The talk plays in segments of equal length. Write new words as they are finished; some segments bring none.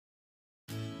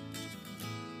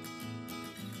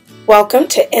Welcome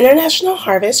to International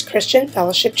Harvest Christian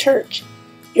Fellowship Church.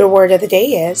 Your word of the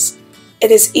day is,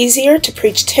 it is easier to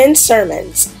preach 10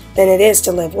 sermons than it is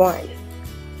to live one.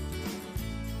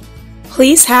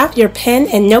 Please have your pen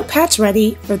and notepads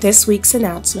ready for this week's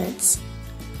announcements.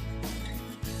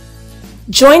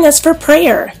 Join us for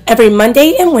prayer every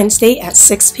Monday and Wednesday at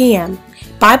 6 p.m.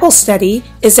 Bible study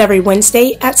is every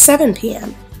Wednesday at 7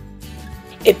 p.m.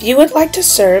 If you would like to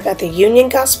serve at the Union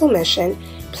Gospel Mission,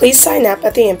 please sign up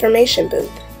at the information booth.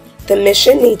 The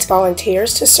mission needs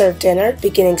volunteers to serve dinner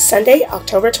beginning Sunday,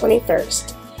 October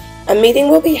 21st. A meeting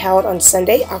will be held on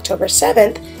Sunday, October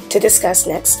 7th to discuss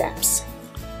next steps.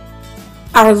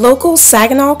 Our local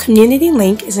Saginaw Community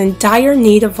Link is in dire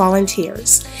need of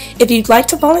volunteers. If you'd like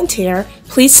to volunteer,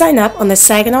 please sign up on the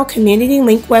Saginaw Community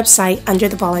Link website under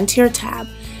the Volunteer tab.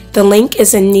 The link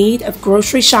is in need of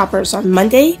grocery shoppers on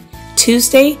Monday,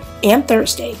 Tuesday, and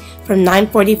Thursday from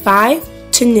 9:45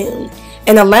 to noon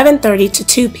and 11:30 to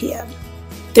 2 p.m.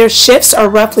 Their shifts are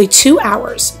roughly 2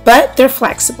 hours, but they're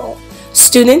flexible.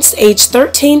 Students aged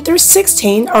 13 through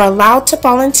 16 are allowed to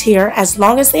volunteer as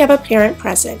long as they have a parent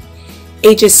present.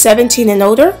 Ages 17 and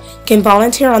older can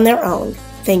volunteer on their own.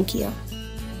 Thank you.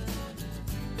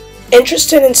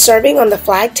 Interested in serving on the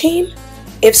flag team?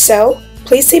 If so,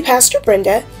 please see Pastor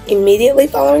Brenda immediately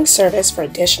following service for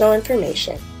additional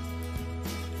information.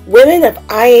 Women of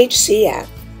IHCF,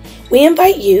 we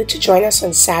invite you to join us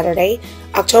on Saturday,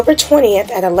 October 20th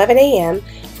at 11 a.m.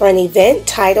 for an event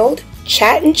titled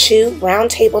Chat and Chew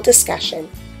Roundtable Discussion.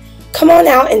 Come on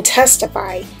out and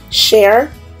testify, share,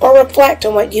 or reflect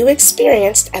on what you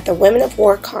experienced at the Women of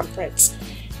War Conference.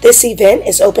 This event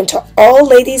is open to all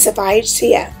ladies of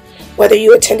IHCF, whether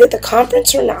you attended the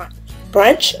conference or not.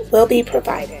 Brunch will be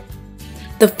provided.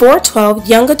 The 412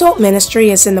 Young Adult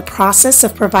Ministry is in the process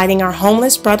of providing our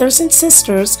homeless brothers and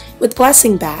sisters with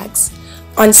blessing bags.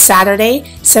 On Saturday,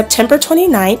 September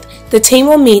 29th, the team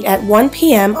will meet at 1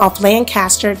 p.m. off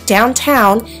Lancaster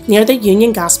downtown near the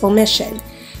Union Gospel Mission.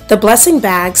 The blessing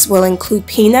bags will include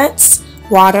peanuts,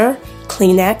 water,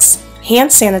 Kleenex,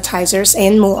 hand sanitizers,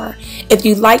 and more. If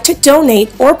you'd like to donate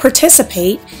or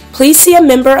participate, please see a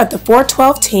member of the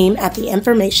 412 team at the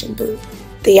information booth.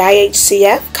 The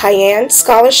IHCF Cayenne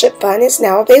Scholarship Fund is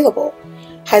now available.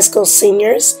 High school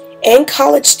seniors and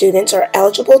college students are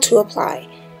eligible to apply.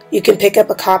 You can pick up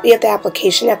a copy of the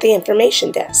application at the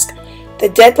information desk. The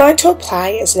deadline to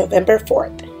apply is November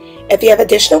 4th. If you have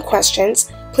additional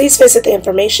questions, please visit the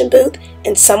information booth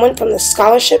and someone from the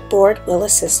scholarship board will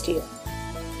assist you.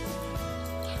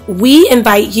 We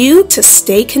invite you to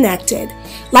stay connected.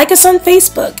 Like us on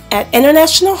Facebook at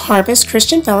International Harvest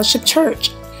Christian Fellowship Church.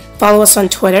 Follow us on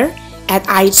Twitter at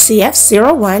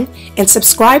IHCF01 and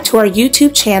subscribe to our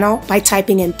YouTube channel by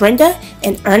typing in Brenda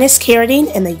and Ernest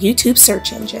Carradine in the YouTube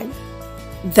search engine.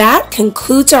 That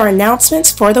concludes our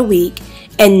announcements for the week,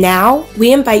 and now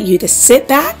we invite you to sit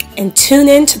back and tune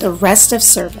in to the rest of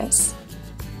service.